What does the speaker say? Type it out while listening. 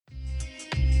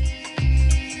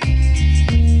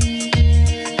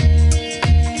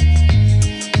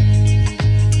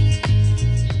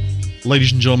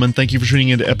Ladies and gentlemen, thank you for tuning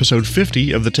in to episode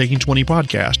 50 of the Taking 20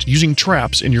 podcast, using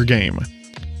traps in your game.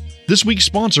 This week's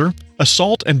sponsor,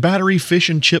 Assault and Battery Fish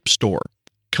and Chip Store.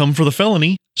 Come for the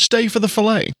felony, stay for the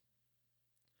filet.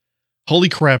 Holy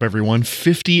crap, everyone,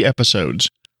 50 episodes.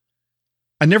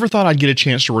 I never thought I'd get a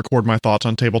chance to record my thoughts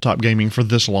on tabletop gaming for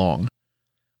this long.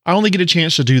 I only get a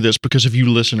chance to do this because of you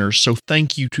listeners, so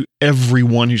thank you to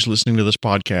everyone who's listening to this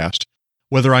podcast.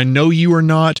 Whether I know you or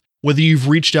not, whether you've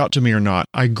reached out to me or not,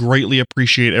 I greatly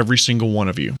appreciate every single one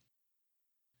of you.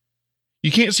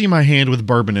 You can't see my hand with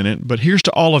bourbon in it, but here's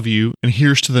to all of you, and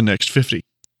here's to the next 50.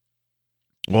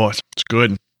 Oh, it's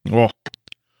good. Oh,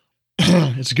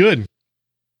 it's good.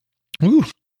 Ooh.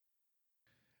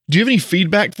 Do you have any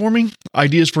feedback for me?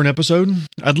 Ideas for an episode?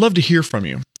 I'd love to hear from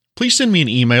you. Please send me an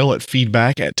email at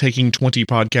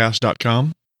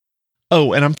feedback@taking20podcast.com.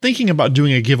 Oh, and I'm thinking about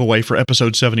doing a giveaway for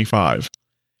episode 75.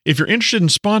 If you're interested in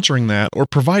sponsoring that or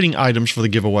providing items for the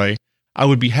giveaway, I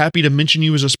would be happy to mention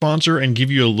you as a sponsor and give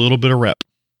you a little bit of rep.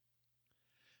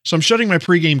 So I'm shutting my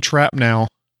pregame trap now.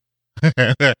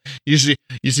 You see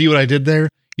what I did there?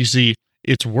 You see,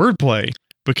 it's wordplay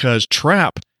because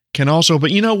trap can also,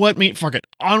 but you know what? Fuck it.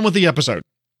 On with the episode.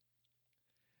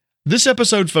 This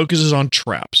episode focuses on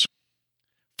traps.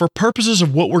 For purposes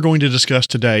of what we're going to discuss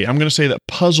today, I'm going to say that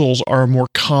puzzles are more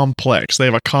complex. They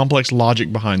have a complex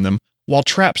logic behind them, while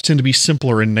traps tend to be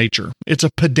simpler in nature. It's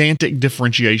a pedantic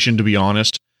differentiation, to be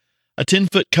honest. A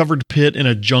 10-foot covered pit in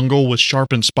a jungle with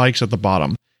sharpened spikes at the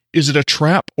bottom. Is it a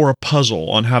trap or a puzzle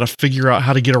on how to figure out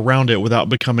how to get around it without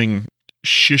becoming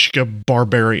Shishka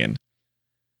barbarian?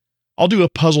 I'll do a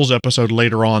puzzles episode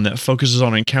later on that focuses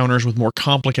on encounters with more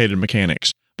complicated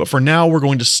mechanics, but for now we're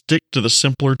going to stick to the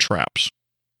simpler traps.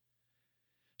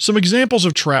 Some examples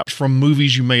of traps from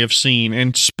movies you may have seen,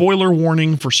 and spoiler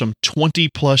warning for some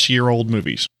 20-plus-year-old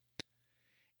movies.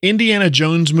 Indiana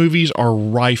Jones movies are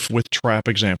rife with trap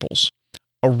examples.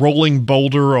 A rolling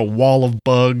boulder, a wall of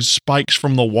bugs, spikes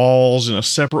from the walls, and a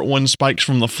separate one spikes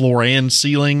from the floor and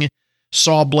ceiling,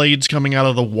 saw blades coming out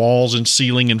of the walls and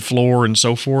ceiling and floor, and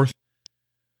so forth.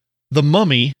 The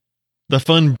Mummy, the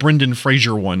fun Brendan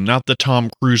Fraser one, not the Tom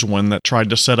Cruise one that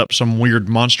tried to set up some weird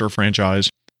monster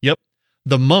franchise. Yep.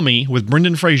 The Mummy with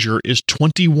Brendan Fraser is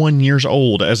 21 years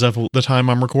old as of the time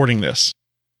I'm recording this.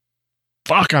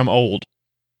 Fuck, I'm old.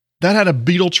 That had a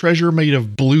beetle treasure made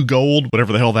of blue gold,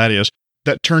 whatever the hell that is,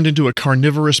 that turned into a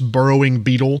carnivorous burrowing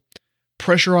beetle,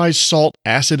 pressurized salt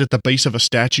acid at the base of a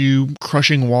statue,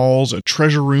 crushing walls, a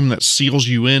treasure room that seals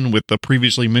you in with the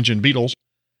previously mentioned beetles,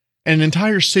 and an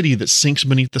entire city that sinks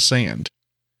beneath the sand.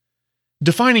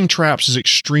 Defining traps is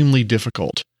extremely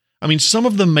difficult. Some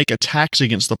of them make attacks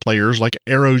against the players, like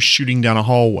arrows shooting down a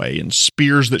hallway, and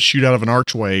spears that shoot out of an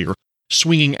archway, or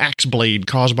swinging axe blade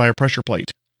caused by a pressure plate.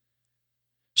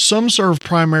 Some serve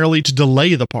primarily to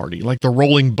delay the party, like the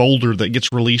rolling boulder that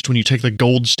gets released when you take the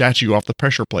gold statue off the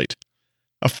pressure plate.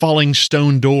 A falling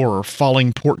stone door or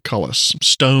falling portcullis,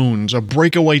 stones, a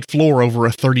breakaway floor over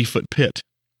a 30-foot pit.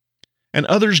 And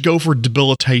others go for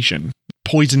debilitation,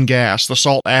 poison gas, the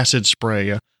salt acid spray,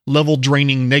 a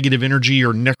level-draining negative energy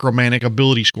or necromantic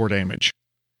ability score damage.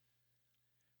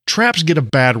 Traps get a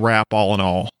bad rap all in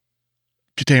all.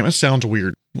 Damn, that sounds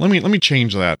weird. Let me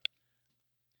change that.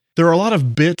 There are a lot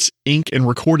of bits, ink, and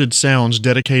recorded sounds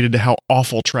dedicated to how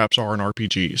awful traps are in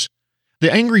RPGs.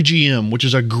 The Angry GM, which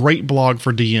is a great blog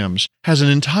for DMs, has an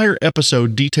entire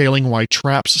episode detailing why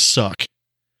traps suck.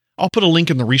 I'll put a link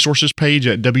in the resources page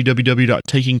at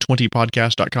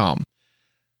www.taking20podcast.com.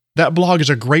 That blog is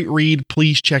a great read,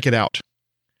 please check it out.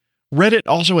 Reddit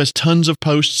also has tons of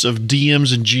posts of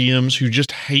DMs and GMs who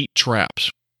just hate traps.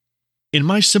 In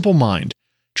my simple mind,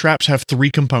 traps have three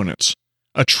components: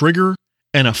 a trigger,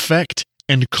 an effect,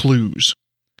 and clues.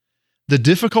 The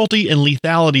difficulty and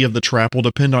lethality of the trap will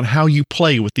depend on how you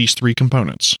play with these three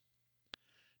components.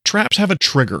 Traps have a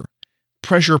trigger,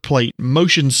 pressure plate,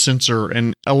 motion sensor,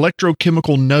 and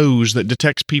electrochemical nose that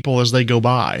detects people as they go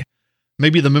by.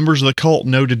 Maybe the members of the cult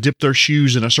know to dip their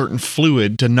shoes in a certain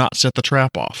fluid to not set the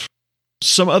trap off.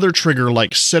 Some other trigger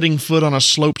like setting foot on a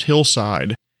sloped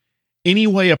hillside. Any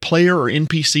way a player or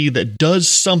NPC that does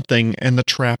something and the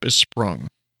trap is sprung.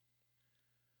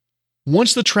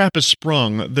 Once the trap is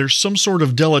sprung, there's some sort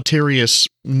of deleterious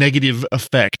negative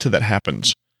effect that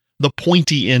happens. The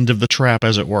pointy end of the trap,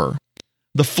 as it were.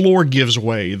 The floor gives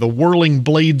way, the whirling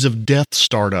blades of death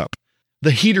start up.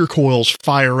 The heater coils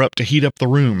fire up to heat up the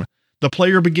room. The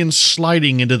player begins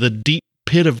sliding into the deep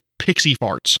pit of pixie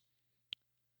farts.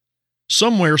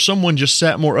 Somewhere, someone just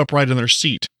sat more upright in their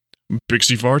seat.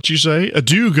 Pixie farts, you say?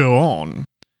 Do go on.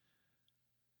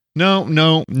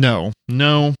 No.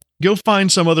 Go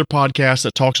find some other podcast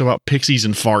that talks about pixies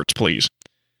and farts, please.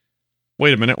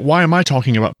 Wait a minute, why am I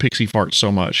talking about pixie farts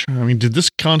so much? I mean, did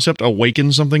this concept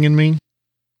awaken something in me?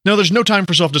 No, there's no time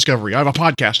for self-discovery. I have a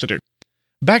podcast to do.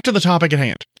 Back to the topic at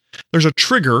hand. There's a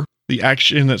trigger, the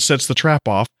action that sets the trap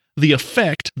off, the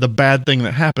effect, the bad thing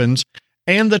that happens,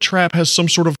 and the trap has some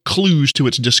sort of clues to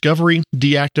its discovery,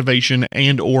 deactivation,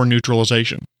 and or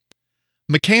neutralization.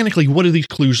 Mechanically, what do these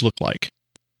clues look like?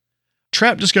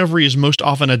 Trap discovery is most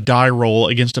often a die roll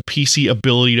against a PC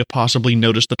ability to possibly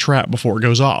notice the trap before it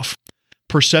goes off.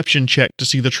 Perception check to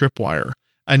see the tripwire.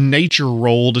 A nature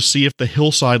roll to see if the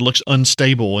hillside looks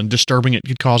unstable and disturbing it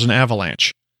could cause an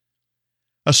avalanche.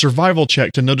 A survival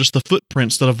check to notice the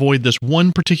footprints that avoid this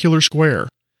one particular square.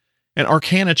 An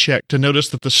arcana check to notice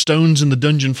that the stones in the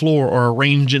dungeon floor are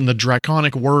arranged in the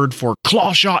draconic word for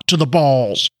claw shot to the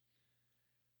balls.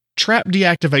 Trap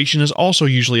deactivation is also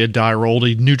usually a die roll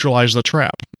to neutralize the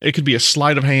trap. It could be a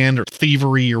sleight of hand or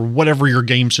thievery or whatever your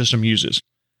game system uses.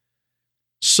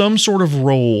 Some sort of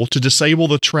roll to disable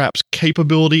the trap's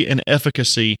capability and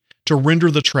efficacy to render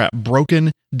the trap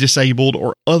broken, disabled,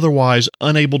 or otherwise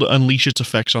unable to unleash its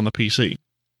effects on the PC.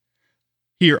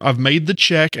 Here, I've made the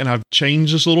check and I've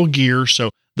changed this little gear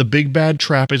so the big bad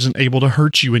trap isn't able to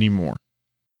hurt you anymore.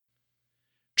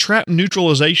 Trap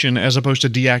neutralization, as opposed to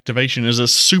deactivation, is a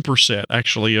superset,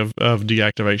 actually, of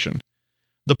deactivation.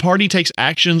 The party takes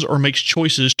actions or makes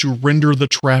choices to render the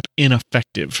trap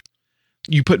ineffective.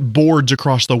 You put boards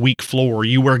across the weak floor,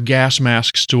 you wear gas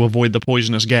masks to avoid the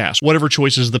poisonous gas, whatever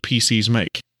choices the PCs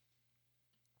make.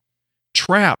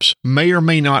 Traps may or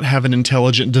may not have an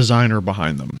intelligent designer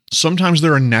behind them. Sometimes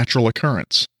they're a natural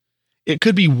occurrence. It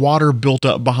could be water built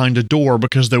up behind a door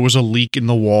because there was a leak in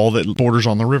the wall that borders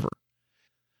on the river.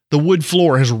 The wood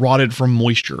floor has rotted from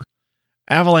moisture.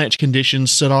 Avalanche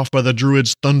conditions set off by the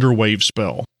druid's thunderwave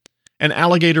spell. An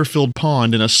alligator-filled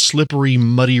pond in a slippery,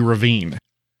 muddy ravine.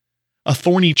 A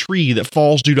thorny tree that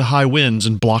falls due to high winds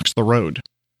and blocks the road.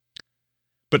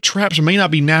 But traps may not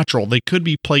be natural. They could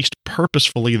be placed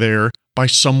purposefully there by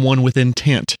someone with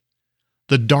intent.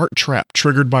 The dart trap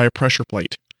triggered by a pressure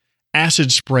plate.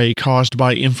 Acid spray caused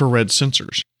by infrared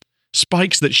sensors.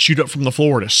 Spikes that shoot up from the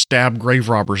floor to stab grave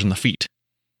robbers in the feet.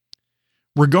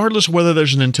 Regardless whether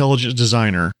there's an intelligent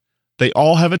designer, they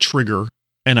all have a trigger,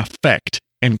 an effect,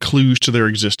 and clues to their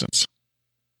existence.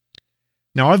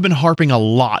 Now, I've been harping a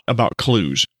lot about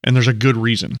clues, and there's a good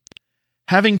reason.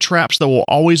 Having traps that will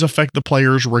always affect the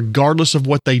players regardless of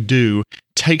what they do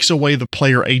takes away the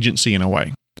player agency in a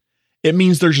way. It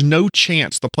means there's no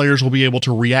chance the players will be able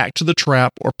to react to the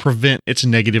trap or prevent its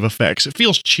negative effects. It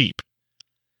feels cheap.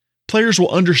 Players will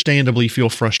understandably feel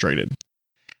frustrated.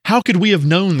 How could we have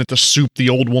known that the soup the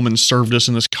old woman served us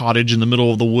in this cottage in the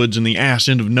middle of the woods in the ass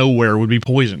end of nowhere would be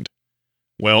poisoned?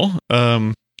 Well,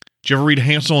 did you ever read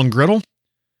Hansel and Gretel?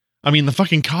 I mean, the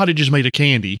fucking cottage is made of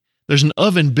candy. There's an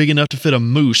oven big enough to fit a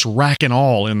moose, rack and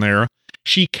all, in there.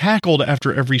 She cackled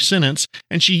after every sentence,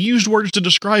 and she used words to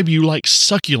describe you like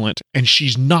succulent, and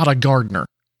she's not a gardener.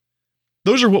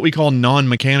 Those are what we call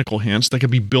non-mechanical hints that can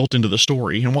be built into the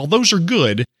story, and while those are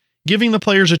good, giving the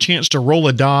players a chance to roll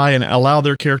a die and allow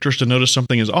their characters to notice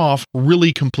something is off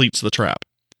really completes the trap.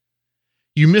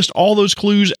 You missed all those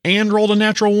clues and rolled a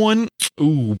natural one?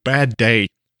 Ooh, bad day.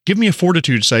 Give me a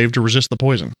fortitude save to resist the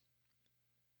poison.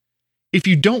 If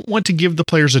you don't want to give the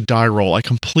players a die roll, I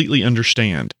completely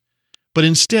understand. But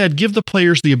instead, give the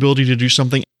players the ability to do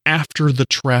something after the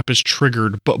trap is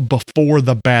triggered, but before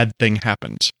the bad thing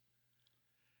happens.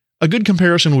 A good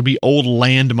comparison would be old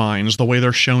landmines, the way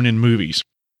they're shown in movies.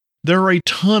 There are a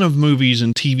ton of movies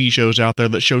and TV shows out there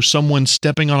that show someone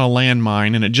stepping on a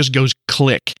landmine and it just goes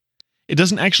click. It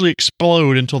doesn't actually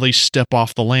explode until they step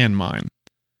off the landmine.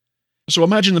 So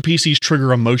imagine the PCs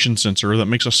trigger a motion sensor that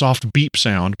makes a soft beep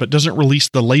sound but doesn't release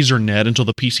the laser net until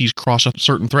the PCs cross a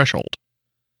certain threshold.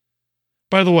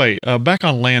 By the way, back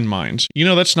on landmines, you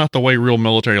know that's not the way real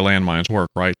military landmines work,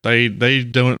 right? They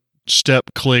don't step,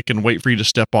 click, and wait for you to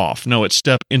step off. No, it's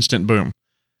step, instant, boom.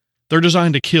 They're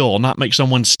designed to kill, not make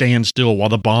someone stand still while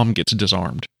the bomb gets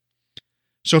disarmed.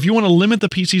 So if you want to limit the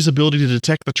PC's ability to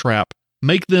detect the trap,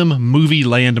 make them movie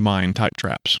landmine type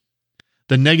traps.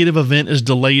 The negative event is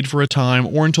delayed for a time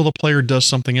or until the player does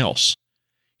something else.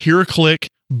 Hear a click,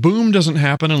 boom doesn't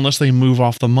happen unless they move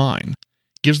off the mine.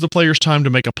 Gives the players time to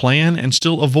make a plan and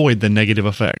still avoid the negative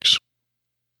effects.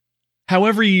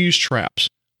 However you use traps,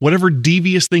 whatever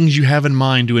devious things you have in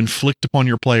mind to inflict upon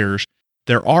your players,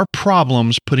 there are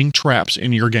problems putting traps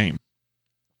in your game.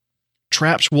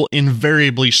 Traps will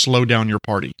invariably slow down your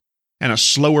party, and a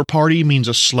slower party means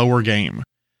a slower game.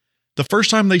 The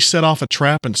first time they set off a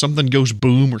trap and something goes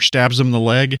boom or stabs them in the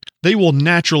leg, they will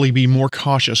naturally be more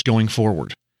cautious going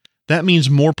forward. That means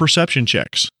more perception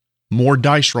checks, more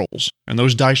dice rolls, and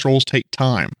those dice rolls take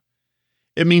time.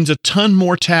 It means a ton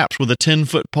more taps with a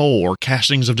 10-foot pole or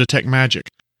castings of Detect Magic,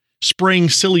 spraying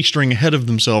silly string ahead of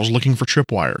themselves looking for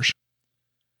tripwires.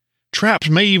 Traps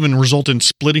may even result in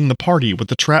splitting the party, with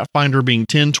the trap finder being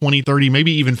 10, 20, 30,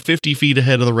 maybe even 50 feet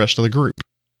ahead of the rest of the group.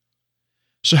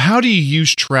 So how do you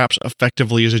use traps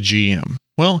effectively as a GM?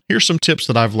 Well, here's some tips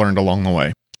that I've learned along the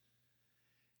way.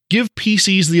 Give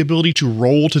PCs the ability to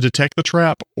roll to detect the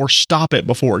trap or stop it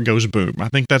before it goes boom. I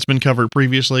think that's been covered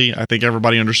previously. I think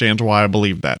everybody understands why I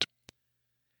believe that.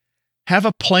 Have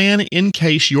a plan in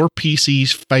case your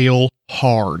PCs fail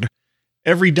hard.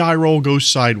 Every die roll goes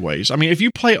sideways. I mean, if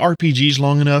you play RPGs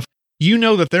long enough, you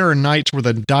know that there are nights where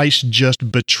the dice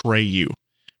just betray you.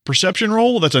 Perception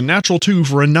roll, that's a natural 2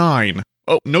 for a 9.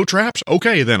 Oh, no traps?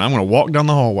 Okay, then I'm going to walk down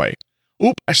the hallway.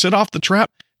 Oop, I set off the trap.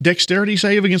 Dexterity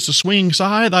save against the swinging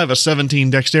scythe. I have a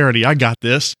 17 dexterity. I got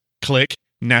this. Click.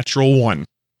 Natural 1.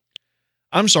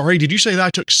 I'm sorry, did you say that I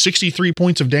took 63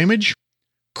 points of damage?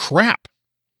 Crap.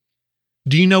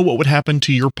 Do you know what would happen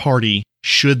to your party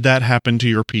should that happen to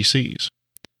your PCs?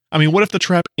 I mean, what if the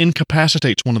trap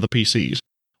incapacitates one of the PCs?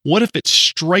 What if it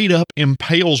straight up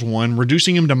impales one,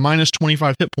 reducing him to minus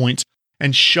 25 hit points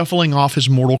and shuffling off his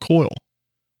mortal coil?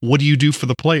 What do you do for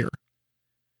the player?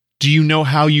 Do you know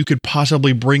how you could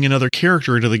possibly bring another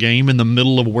character into the game in the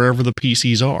middle of wherever the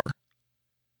PCs are?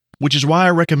 Which is why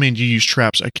I recommend you use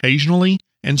traps occasionally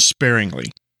and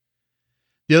sparingly.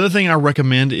 The other thing I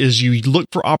recommend is you look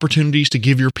for opportunities to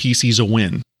give your PCs a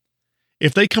win.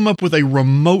 If they come up with a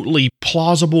remotely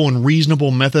plausible and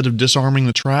reasonable method of disarming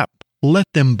the trap, let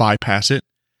them bypass it.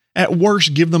 At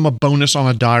worst, give them a bonus on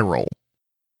a die roll.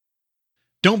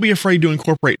 Don't be afraid to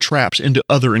incorporate traps into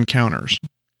other encounters.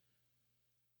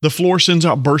 The floor sends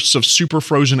out bursts of super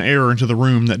frozen air into the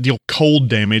room that deal cold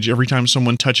damage every time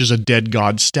someone touches a dead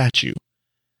god statue.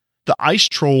 The ice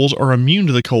trolls are immune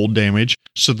to the cold damage,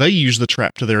 so they use the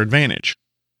trap to their advantage.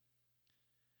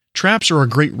 Traps are a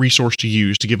great resource to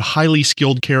use to give highly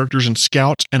skilled characters and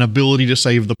scouts an ability to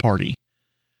save the party.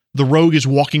 The rogue is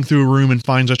walking through a room and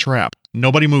finds a trap.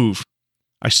 Nobody move.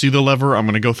 I see the lever, I'm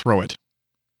going to go throw it.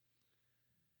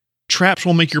 Traps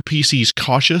will make your PCs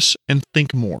cautious and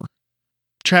think more.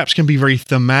 Traps can be very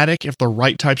thematic if the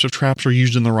right types of traps are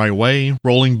used in the right way,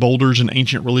 rolling boulders in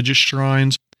ancient religious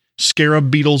shrines,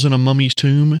 scarab beetles in a mummy's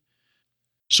tomb.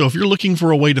 So if you're looking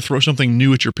for a way to throw something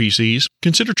new at your PCs,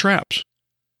 consider traps.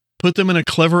 Put them in a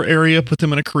clever area, put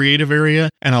them in a creative area,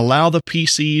 and allow the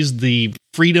PCs the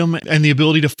freedom and the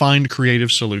ability to find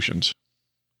creative solutions.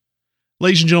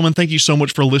 Ladies and gentlemen, thank you so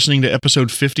much for listening to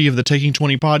episode 50 of the Taking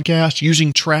 20 podcast,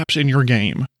 using traps in your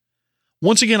game.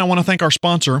 Once again, I want to thank our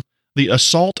sponsor, the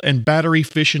Assault and Battery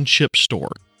Fish and Chip Store.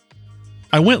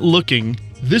 I went looking.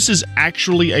 This is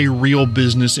actually a real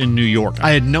business in New York.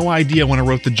 I had no idea when I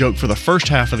wrote the joke for the first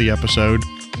half of the episode.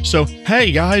 So,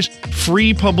 hey guys,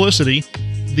 free publicity.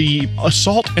 The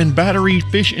Assault and Battery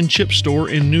Fish and Chip Store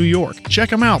in New York. Check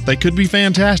them out. They could be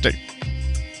fantastic.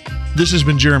 This has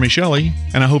been Jeremy Shelley,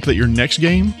 and I hope that your next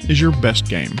game is your best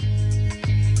game.